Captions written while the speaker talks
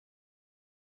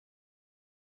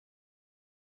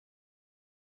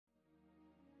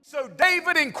So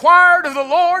David inquired of the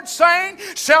Lord, saying,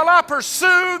 shall I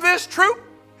pursue this troop?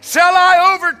 Shall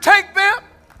I overtake them?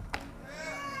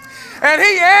 And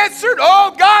he answered,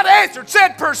 oh, God answered,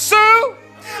 said, pursue,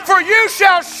 for you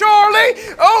shall surely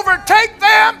overtake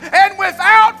them, and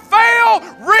without fail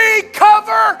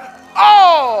recover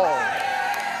all.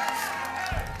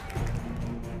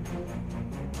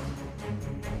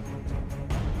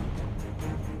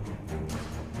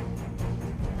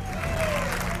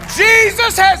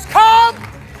 Jesus has come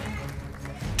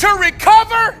to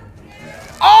recover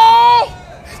all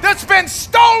that's been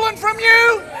stolen from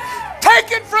you,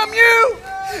 taken from you,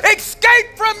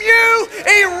 escaped from you,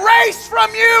 erased from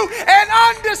you, and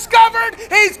undiscovered.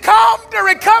 He's come to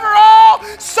recover all.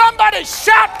 Somebody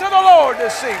shout to the Lord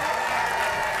this evening.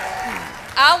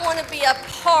 I want to be a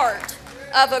part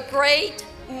of a great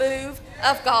move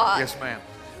of God. Yes, ma'am.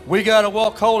 We got to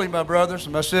walk holy, my brothers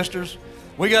and my sisters.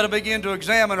 We got to begin to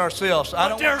examine ourselves.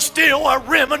 But there's still a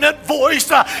remnant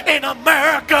voice in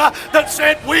America that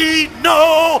said, we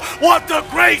know what the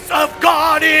grace of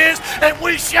God is, and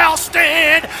we shall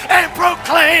stand and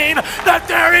proclaim that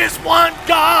there is one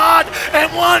God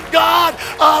and one God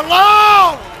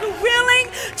alone.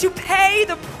 Willing to pay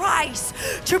the price,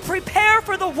 to prepare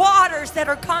for the waters that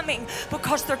are coming,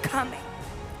 because they're coming.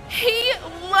 He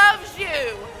loves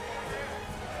you.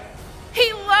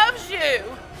 He loves you.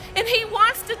 And he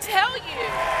wants to tell you.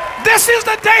 This is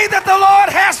the day that the Lord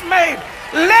has made.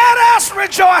 Let us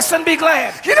rejoice and be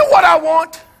glad. You know what I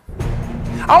want?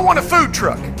 I want a food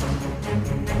truck.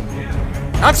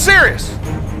 I'm serious.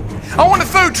 I want a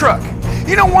food truck.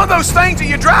 You know, one of those things that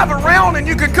you drive around and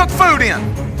you can cook food in.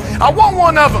 I want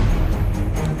one of them.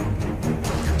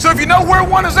 So if you know where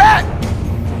one is at,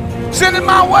 send it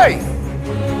my way.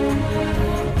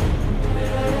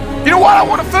 You know what? I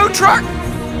want a food truck.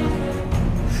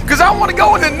 Because I want to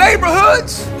go into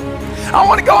neighborhoods. I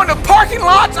want to go into parking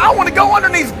lots. I want to go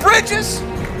underneath bridges.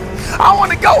 I want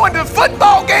to go into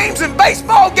football games and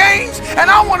baseball games.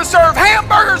 And I want to serve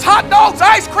hamburgers, hot dogs,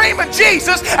 ice cream, and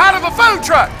Jesus out of a food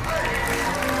truck.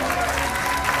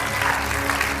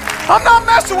 I'm not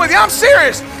messing with you. I'm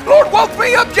serious. Lord woke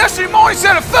me up yesterday morning and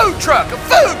said a food truck. A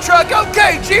food truck.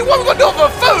 Okay, gee, what are we going to do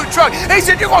with a food truck? He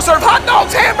said, you're going to serve hot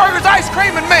dogs, hamburgers, ice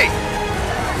cream, and me.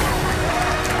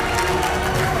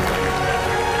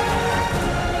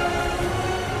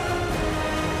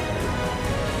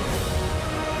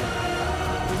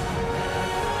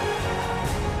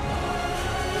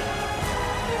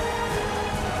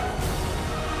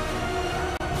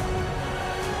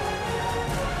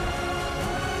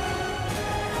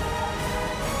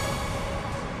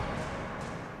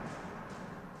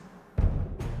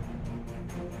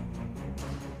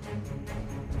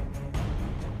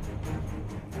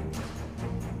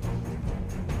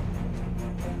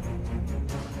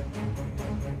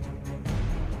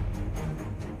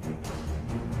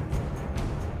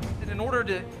 In order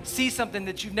to see something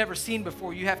that you've never seen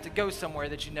before, you have to go somewhere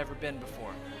that you've never been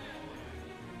before.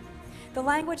 The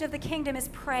language of the kingdom is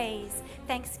praise,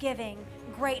 thanksgiving,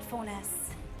 gratefulness.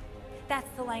 That's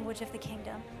the language of the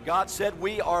kingdom. God said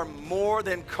we are more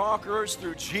than conquerors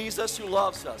through Jesus who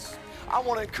loves us. I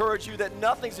want to encourage you that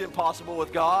nothing's impossible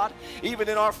with God. Even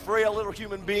in our frail little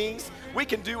human beings, we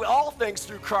can do all things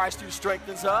through Christ who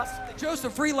strengthens us.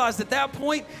 Joseph realized at that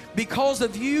point, because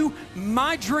of you,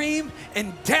 my dream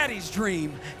and Daddy's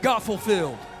dream got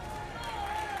fulfilled.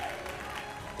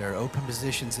 There are open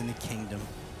positions in the kingdom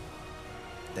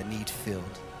that need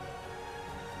filled.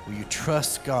 Will you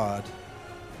trust God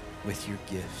with your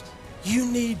gift? You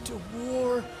need to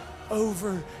war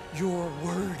over your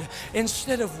word.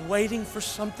 Instead of waiting for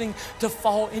something to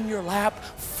fall in your lap,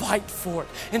 fight for it.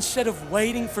 Instead of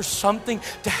waiting for something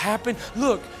to happen,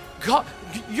 look, God,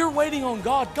 you're waiting on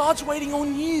God. God's waiting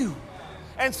on you.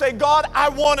 And say, God, I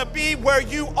want to be where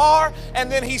you are.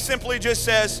 And then he simply just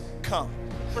says, come.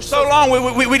 For so long,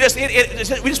 we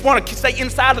just want to stay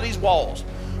inside of these walls.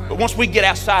 But once we get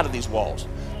outside of these walls,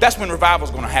 that's when revival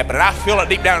is going to happen. And I feel it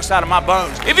deep down inside of my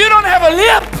bones. If you don't have a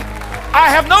lip, I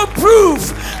have no proof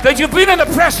that you've been in the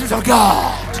presence of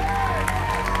God.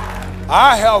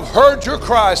 I have heard your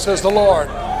cry, says the Lord.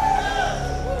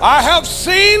 I have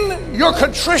seen your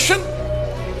contrition.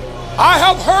 I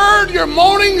have heard your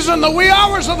moanings in the wee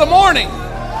hours of the morning.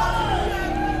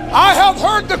 I have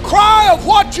heard the cry of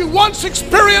what you once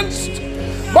experienced,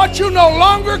 but you no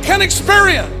longer can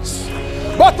experience.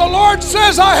 But the Lord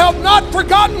says, I have not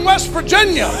forgotten West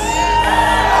Virginia.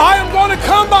 I am going to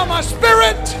come by my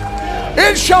Spirit.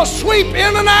 It shall sweep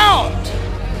in and out.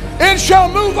 It shall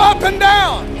move up and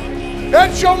down.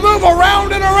 It shall move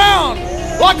around and around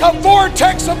like a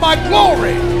vortex of my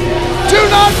glory. Do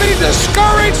not be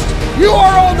discouraged. You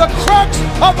are on the crux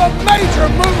of a major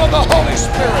move of the Holy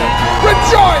Spirit.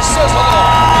 Rejoice, says the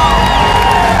Lord.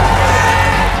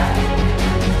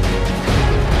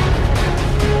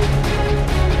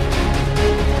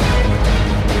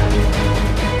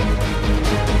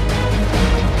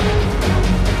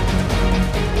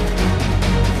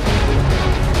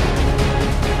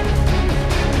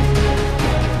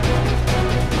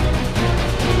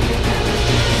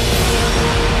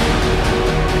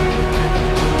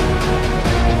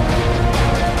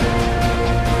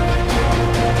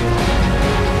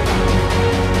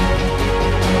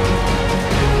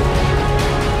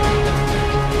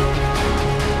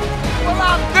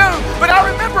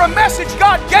 A message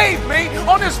God gave me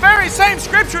on this very same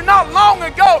scripture not long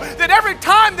ago, that every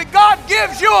time that God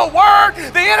gives you a word,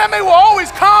 the enemy will always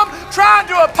come trying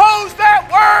to oppose that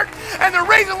word. And the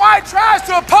reason why he tries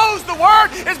to oppose the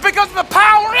word is because of the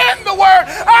power in the word.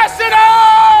 I said,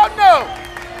 oh no.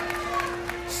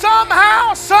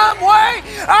 Somehow, some way,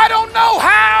 I don't know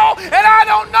how and I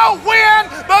don't know when,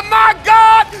 but my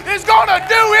God is going to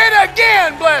do it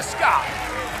again, bless God.